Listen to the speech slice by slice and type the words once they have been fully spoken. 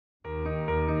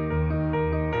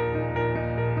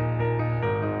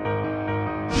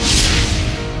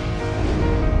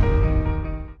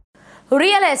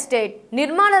Real estate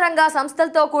నిర్మాణ రంగ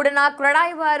సంస్థలతో కూడిన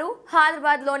క్రెడాయి వారు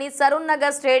హైదరాబాద్లోని సరూన్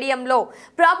నగర్ స్టేడియంలో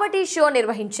ప్రాపర్టీ షో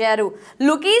నిర్వహించారు.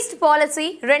 లుక్ ఈస్ట్ పాలసీ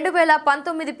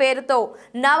 2019 పేరుతో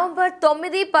నవంబర్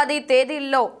 9, 10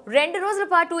 తేదీల్లో 2 రోజుల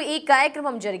పాటు ఈ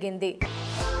కార్యక్రమం జరిగింది.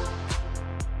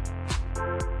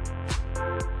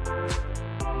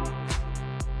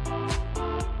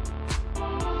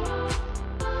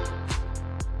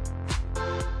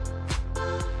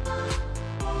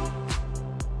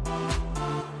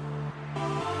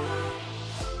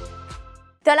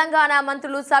 తెలంగాణ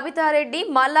మంత్రులు సబితారెడ్డి,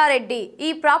 మల్లారెడ్డి ఈ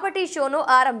ప్రాపర్టీ షోను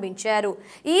ఆరంభించారు.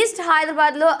 ఈస్ట్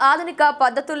హైదరాబాద్లో ఆధునిక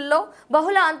పద్ధతుల్లో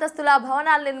బహుళ అంతస్తుల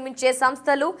భవనాలు నిర్మించే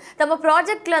సంస్థలు తమ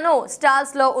ప్రాజెక్టులను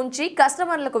స్టాల్స్లో ఉంచి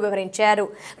కస్టమర్లకు వివరించారు.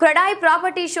 క్రెడాయి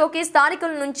ప్రాపర్టీ షోకి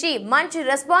స్థానికుల నుంచి మంచి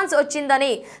రెస్పాన్స్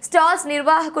వచ్చిందని స్టాల్స్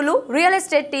నిర్వాహకులు రియల్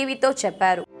ఎస్టేట్ టీవీతో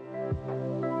చెప్పారు.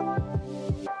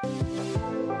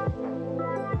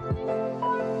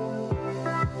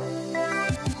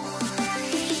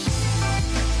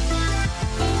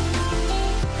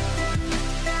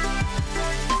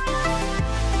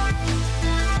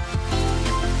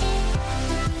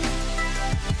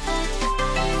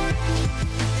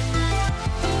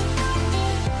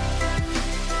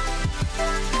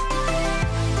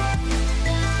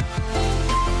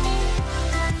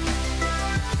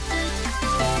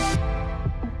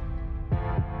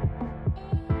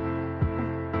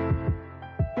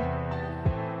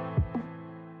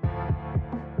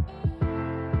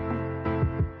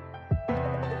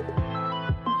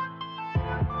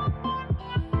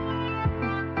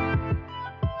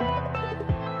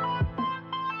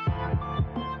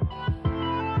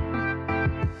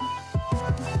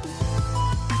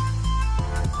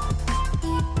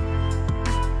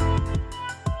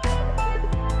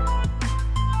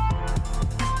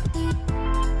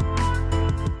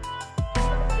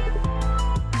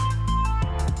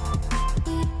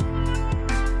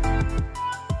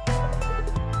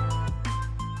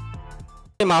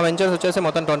 మా వెంచర్స్ వచ్చేసి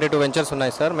మొత్తం 22 వెంచర్స్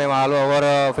ఉన్నాయి సార్. మేము ఆల్ ఓవర్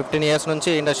 15 ఇయర్స్ నుంచి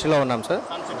ఇండస్ట్రీలో ఉన్నాం సార్.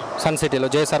 సన్సిటీలో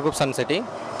JSR Group Suncity.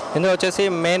 ఇందులో వచ్చేసి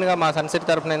మెయిన్గా మా సన్సిటీ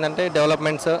తరఫున ఏంటంటే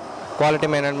డెవలప్మెంట్స్, క్వాలిటీ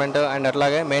మేనేజ్మెంట్ అండ్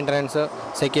అట్లాగే మెయింటెనెన్స్,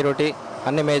 సెక్యూరిటీ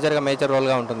అన్ని మేజర్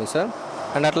రోల్గా ఉంటుంది సార్.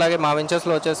 అండ్ అట్లాగే మా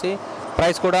వెంచర్స్లో వచ్చేసి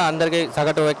ప్రైస్ కూడా అందరికీ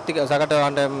సగటు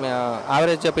అంటే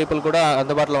యావరేజ్ పీపుల్ కూడా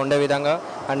అందుబాటులో ఉండే విధంగా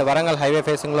అండ్ వరంగల్ హైవే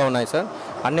ఫేసింగ్లో ఉన్నాయి సార్.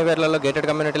 అన్ని వేర్లలో గేటెడ్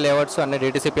కమ్యూనిటీ లేఅవుట్స్, అన్ని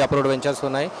DTCP అప్రూవ్డ్ వెంచర్స్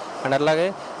ఉన్నాయి. అండ్ అట్లాగే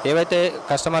ఏవైతే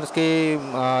కస్టమర్స్కి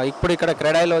ఇప్పుడు ఇక్కడ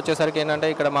క్రెడాయిలో వచ్చేసరికి ఏంటంటే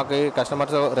ఇక్కడ మాకు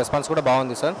కస్టమర్స్ రెస్పాన్స్ కూడా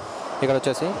బాగుంది సార్ ఇక్కడ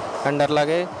వచ్చేసి. అండ్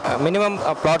అట్లాగే మినిమం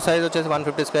ప్లాట్ సైజ్ వచ్చేసి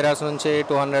 150 స్క్వేర్ యార్డ్స్ నుంచి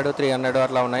 200, 300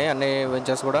 అట్లా ఉన్నాయి. అన్ని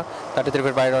వెంచర్స్ కూడా 33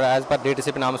 feet wide as per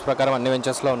DTCP norms ప్రకారం అన్ని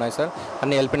వెంచర్స్లో ఉన్నాయి సార్.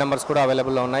 అన్ని LP నెంబర్స్ కూడా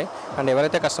అవైలబుల్లో ఉన్నాయి. అండ్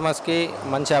ఎవరైతే కస్టమర్స్కి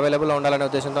మంచి అవైలబుల్లో ఉండాలనే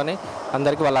ఉద్దేశంతో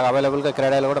అందరికీ వాళ్ళకి అవైలబుల్గా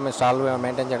క్రెడాయిలో కూడా మేము స్టాల్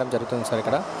మెయింటైన్ చేయడం జరుగుతుంది సార్.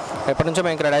 ఇక్కడ ఎప్పటి నుంచో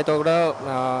మేము క్రెడాయితో కూడా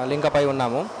లింకప్ అయి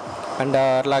ఉన్నాము. అండ్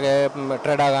అట్లాగే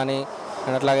ట్రెడా కానీ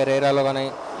అండ్ అట్లాగే రేరాలో కానీ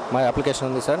మా అప్లికేషన్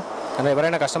ఉంది సార్. అండ్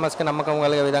ఎవరైనా కస్టమర్స్కి నమ్మకం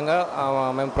కలిగే విధంగా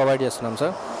మేము ప్రొవైడ్ చేస్తున్నాం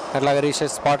సార్. అట్లాగే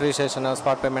స్పాట్ రిజిస్ట్రేషన్,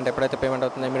 స్పాట్ పేమెంట్ ఎప్పుడైతే పేమెంట్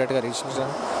అవుతుందో ఇమీడియట్గా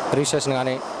రిజిస్ట్రేషన్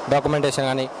కానీ డాక్యుమెంటేషన్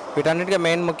కానీ వీటన్నిటికీ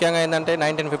మెయిన్ ముఖ్యంగా ఏంటంటే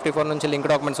 1954 నుంచి లింక్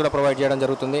డాక్యుమెంట్స్ కూడా ప్రొవైడ్ చేయడం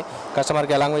జరుగుతుంది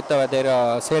కస్టమర్కి అలాంగ్ విత్ దేర్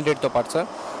సేల్ డేట్తో పాటు సార్.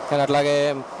 అండ్ అట్లాగే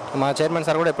మా చైర్మన్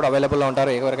సార్ కూడా ఎప్పుడు అవైలబుల్లో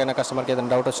ఉంటారు. ఎవరికైనా కస్టమర్కి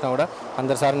ఏదైనా డౌట్ వచ్చినా కూడా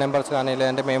అందరు సార్ నెంబర్స్ కానీ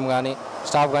లేదంటే మేము కానీ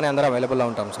స్టాఫ్ కానీ అందరూ అవైలబుల్లో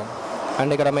ఉంటాం సార్.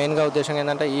 అండ్ ఇక్కడ మెయిన్గా ఉద్దేశం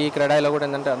ఏంటంటే ఈ క్రెడాయిలో కూడా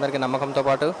ఏంటంటే అందరికీ నమ్మకంతో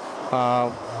పాటు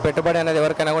పెట్టుబడి అనేది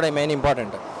ఎవరికైనా కూడా మెయిన్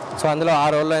ఇంపార్టెంట్. సో అందులో ఆ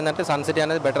రోల్లో ఏంటంటే సన్సిటీ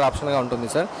అనేది బెటర్ ఆప్షన్గా ఉంటుంది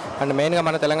సార్. అండ్ మెయిన్గా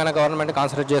మన తెలంగాణ గవర్నమెంట్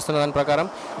కాన్సన్ట్రేట్ చేస్తున్న దాని ప్రకారం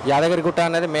యాదగిరిగుట్ట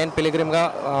అనేది మెయిన్ పిలిగ్రిమ్గా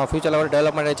ఫ్యూచర్లో కూడా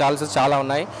డెవలప్మెంట్ అయ్యే ఛాన్సెస్ చాలా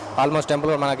ఉన్నాయి. ఆల్మోస్ట్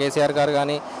టెంపుల్ మన కేసీఆర్ గారు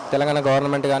కానీ తెలంగాణ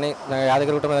గవర్నమెంట్ కానీ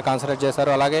యాదగిరిగుట్ట మీద కాన్సన్ట్రేట్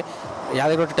చేశారు. అలాగే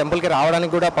యాదగిరిగుట్ట టెంపుల్కి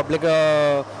రావడానికి కూడా పబ్లిక్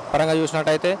పరంగా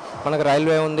చూసినట్టయితే మనకు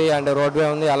రైల్వే ఉంది అండ్ రోడ్వే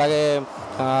ఉంది. అలాగే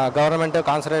గవర్నమెంట్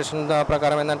కాన్సన్ట్రేషన్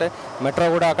ప్రకారం ఏంటంటే మెట్రో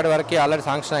కూడా అక్కడి వరకు ఆల్రెడీ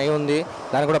శాంక్షన్ అయి ఉంది.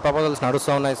 దానికి కూడా ప్రపోజల్స్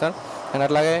నడుస్తూ ఉన్నాయి సార్. అండ్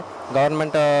అట్లాగే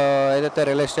గవర్నమెంట్ ఏదైతే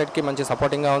రియల్ ఎస్టేట్కి మంచి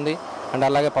సపోర్టింగ్గా ఉంది. అండ్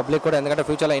అలాగే పబ్లిక్ కూడా ఎందుకంటే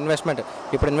ఫ్యూచర్లో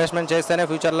ఇప్పుడు ఇన్వెస్ట్మెంట్ చేస్తేనే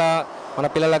ఫ్యూచర్లో మన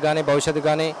పిల్లలకు కానీ భవిష్యత్తు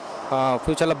కానీ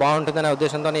ఫ్యూచర్లో బాగుంటుందనే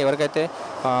ఉద్దేశంతో ఎవరికైతే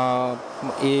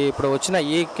ఇప్పుడు వచ్చిన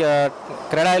ఈ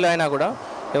క్రెడాయిలో అయినా కూడా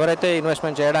ఎవరైతే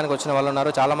ఇన్వెస్ట్మెంట్ చేయడానికి వచ్చిన వాళ్ళు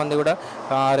ఉన్నారో చాలామంది కూడా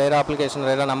రేరా అప్లికేషన్,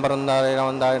 రేరా నంబర్ ఉందా,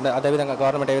 అదేవిధంగా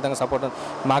గవర్నమెంట్ ఏ విధంగా సపోర్ట్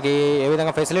మాకు ఏ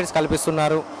విధంగా ఫెసిలిటీస్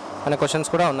కల్పిస్తున్నారు అనే క్వశ్చన్స్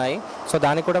కూడా ఉన్నాయి. సో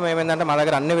దానికి కూడా మేము ఏంటంటే మా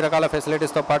దగ్గర అన్ని రకాల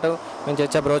ఫెసిలిటీస్తో పాటు మేము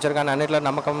చేసే బ్రోచర్ కానీ అన్నిట్లో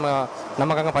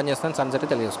నమ్మకంగా పనిచేస్తామని సన్సిటీ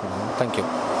తెలియజేసుకున్నాము. Thank you.